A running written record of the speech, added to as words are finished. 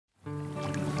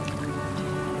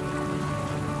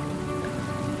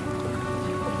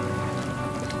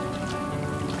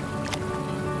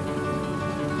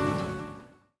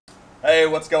Hey,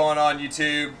 what's going on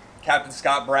YouTube? Captain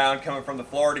Scott Brown coming from the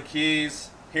Florida Keys,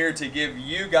 here to give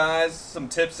you guys some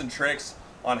tips and tricks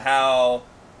on how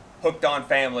Hooked On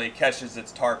Family catches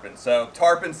its tarpon. So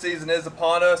tarpon season is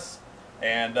upon us,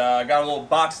 and I got a little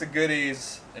box of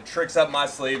goodies and tricks up my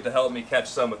sleeve to help me catch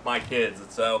some with my kids. And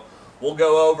so we'll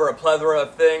go over a plethora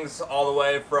of things, all the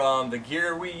way from the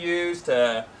gear we use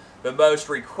to the most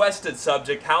requested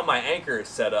subject, how my anchor is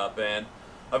set up. And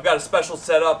I've got a special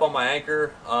setup on my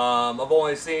anchor. I've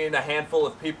only seen a handful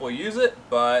of people use it,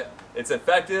 but it's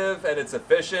effective and it's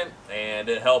efficient, and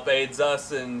it aids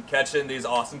us in catching these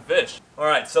awesome fish.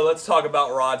 Alright, so let's talk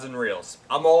about rods and reels.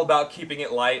 I'm all about keeping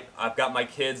it light. I've got my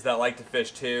kids that like to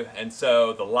fish too, and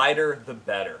so the lighter the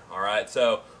better. Alright,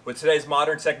 so with today's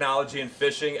modern technology and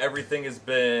fishing, everything has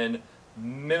been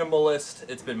minimalist,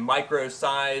 it's been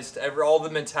micro-sized, all the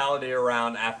mentality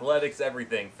around athletics,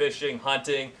 everything, fishing,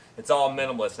 hunting, it's all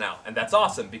minimalist now. And that's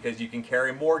awesome because you can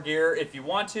carry more gear if you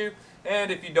want to,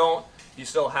 and if you don't, you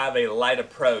still have a light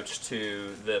approach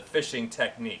to the fishing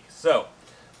technique. So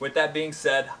with that being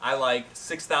said, I like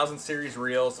 6,000 series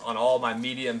reels on all my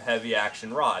medium heavy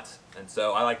action rods. And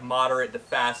so I like moderate to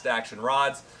fast action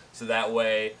rods, so that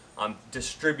way I'm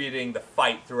distributing the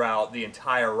fight throughout the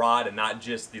entire rod and not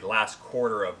just the last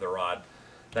quarter of the rod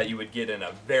that you would get in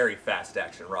a very fast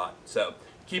action rod. So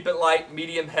keep it light,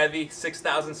 medium heavy,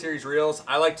 6,000 series reels.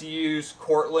 I like to use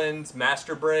Cortland's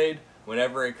Master Braid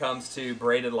whenever it comes to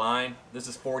braided line. This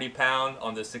is 40 pound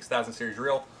on the 6,000 series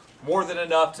reel. More than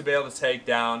enough to be able to take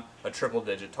down a triple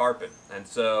digit tarpon. And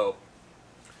so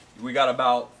we got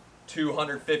about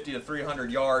 250 to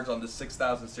 300 yards on the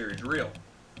 6,000 series reel.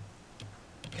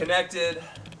 Connected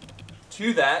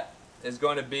to that is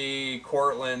going to be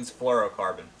Cortland's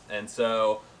fluorocarbon. And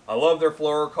so I love their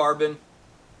fluorocarbon.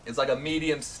 It's like a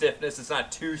medium stiffness. It's not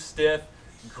too stiff.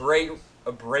 Great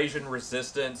abrasion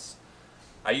resistance.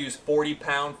 I use 40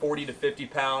 to 50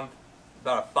 pound,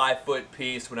 about a 5-foot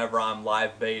piece whenever I'm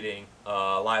live baiting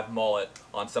live mullet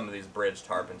on some of these bridge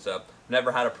tarpon. So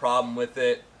never had a problem with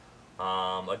it.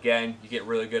 Again, you get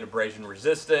really good abrasion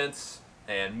resistance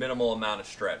and minimal amount of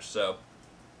stretch. So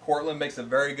Cortland makes a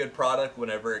very good product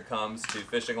whenever it comes to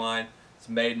fishing line. It's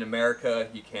made in America,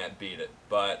 you can't beat it.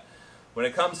 But when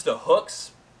it comes to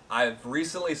hooks, I've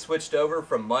recently switched over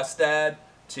from Mustad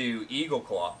to Eagle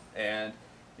Claw. And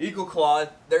Eagle Claw,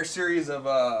 their series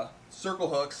of circle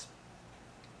hooks,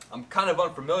 I'm kind of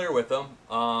unfamiliar with them.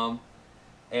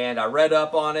 And I read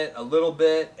up on it a little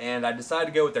bit, and I decided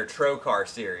to go with their Trocar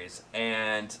series.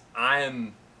 And I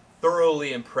am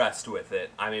thoroughly impressed with it.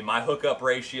 I mean, my hookup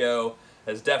ratio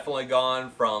has definitely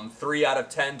gone from 3 out of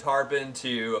 10 tarpon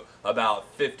to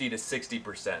about 50 to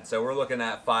 60%. So we're looking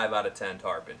at 5 out of 10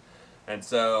 tarpon. And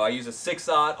so I use a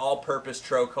 6/0 all-purpose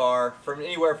Trocar from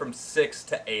anywhere from 6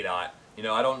 to 8/0. You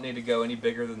know, I don't need to go any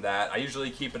bigger than that. I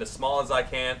usually keep it as small as I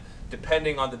can,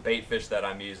 depending on the bait fish that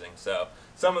I'm using. So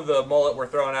some of the mullet we're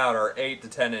throwing out are 8 to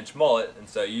 10 inch mullet, and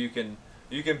so you can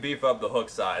beef up the hook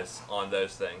size on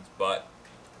those things. But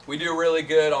we do really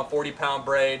good on 40 pound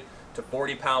braid to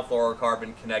 40 pound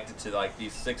fluorocarbon connected to like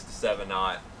these 6 to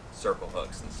 7/0 circle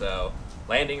hooks. And so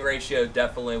landing ratio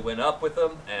definitely went up with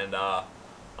them, and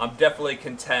I'm definitely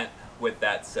content with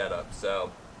that setup.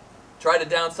 So try to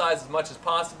downsize as much as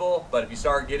possible, but if you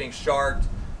start getting sharked,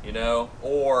 you know,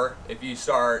 or if you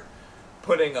start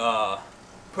putting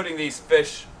these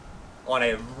fish on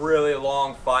a really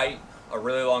long fight, a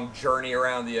really long journey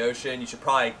around the ocean, you should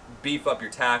probably beef up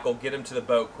your tackle, get them to the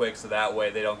boat quick so that way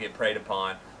they don't get preyed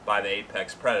upon by the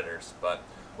apex predators. But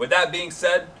with that being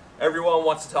said, everyone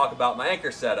wants to talk about my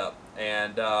anchor setup,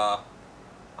 and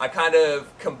I kind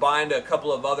of combined a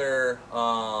couple of other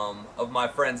of my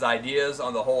friends' ideas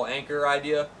on the whole anchor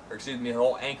idea, or excuse me, the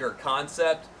whole anchor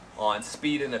concept on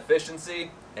speed and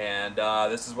efficiency, and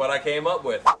this is what I came up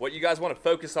with. What you guys want to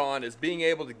focus on is being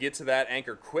able to get to that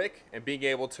anchor quick and being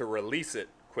able to release it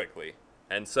quickly.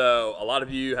 And so a lot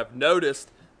of you have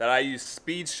noticed that I use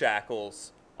speed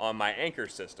shackles on my anchor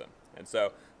system, and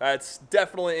so that's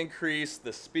definitely increased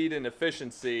the speed and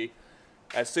efficiency.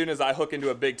 As soon as I hook into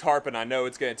a big tarpon, I know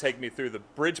it's going to take me through the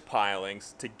bridge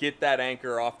pilings to get that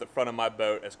anchor off the front of my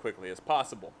boat as quickly as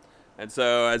possible. And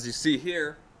so as you see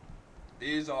here,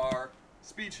 these are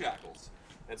speed shackles.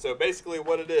 And so basically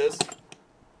what it is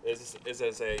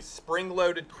as a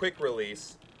spring-loaded quick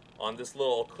release on this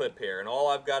little clip here. And all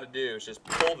I've got to do is just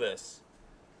pull this,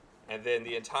 and then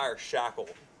the entire shackle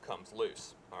comes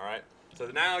loose. All right. So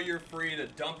now you're free to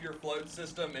dump your float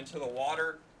system into the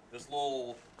water. This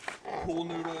little pool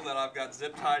noodle that I've got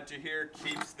zip tied to here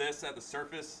keeps this at the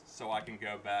surface so I can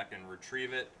go back and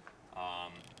retrieve it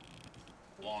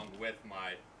along with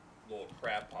my little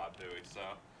crab pot buoy. So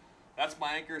that's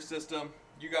my anchor system.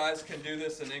 You guys can do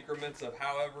this in increments of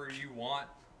however you want.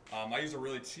 I use a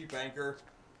really cheap anchor.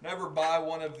 Never buy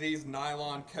one of these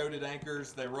nylon coated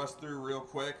anchors. They rust through real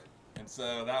quick. And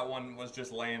so that one was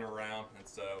just laying around. And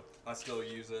so I still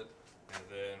use it. And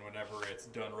then whenever it's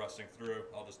done rusting through,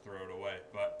 I'll just throw it away.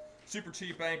 But super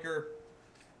cheap anchor,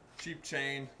 cheap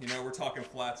chain. You know, we're talking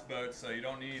flats boats, so you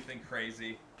don't need anything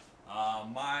crazy.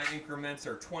 My increments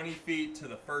are 20 feet to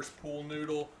the first pool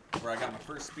noodle where I got my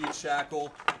first speed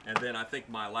shackle, and then I think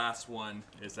my last one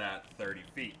is at 30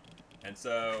 feet. And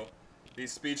so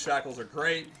these speed shackles are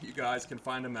great. You guys can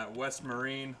find them at West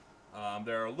Marine.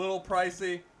 They're a little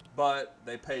pricey, but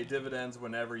they pay dividends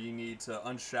whenever you need to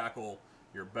unshackle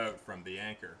your boat from the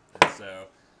anchor. And so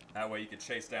that way you can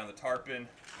chase down the tarpon and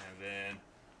then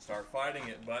start fighting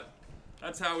it. But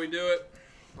that's how we do it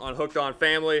on Hooked on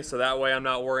Family, so that way I'm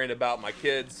not worrying about my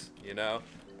kids, you know.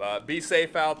 But be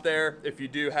safe out there if you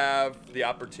do have the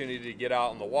opportunity to get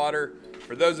out on the water.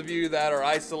 For those of you that are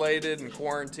isolated and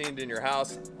quarantined in your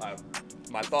house,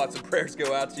 my thoughts and prayers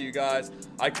go out to you guys.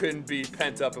 I couldn't be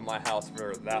pent up in my house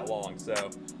for that long, so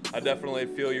I definitely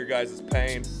feel your guys'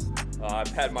 pain. I've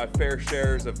had my fair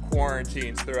shares of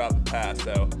quarantines throughout the past,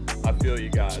 so I feel you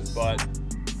guys. But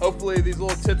hopefully these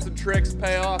little tips and tricks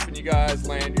pay off and you guys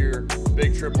land your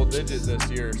big triple digit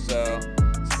this year. So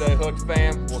stay hooked,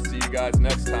 fam. We'll see you guys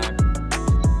next time.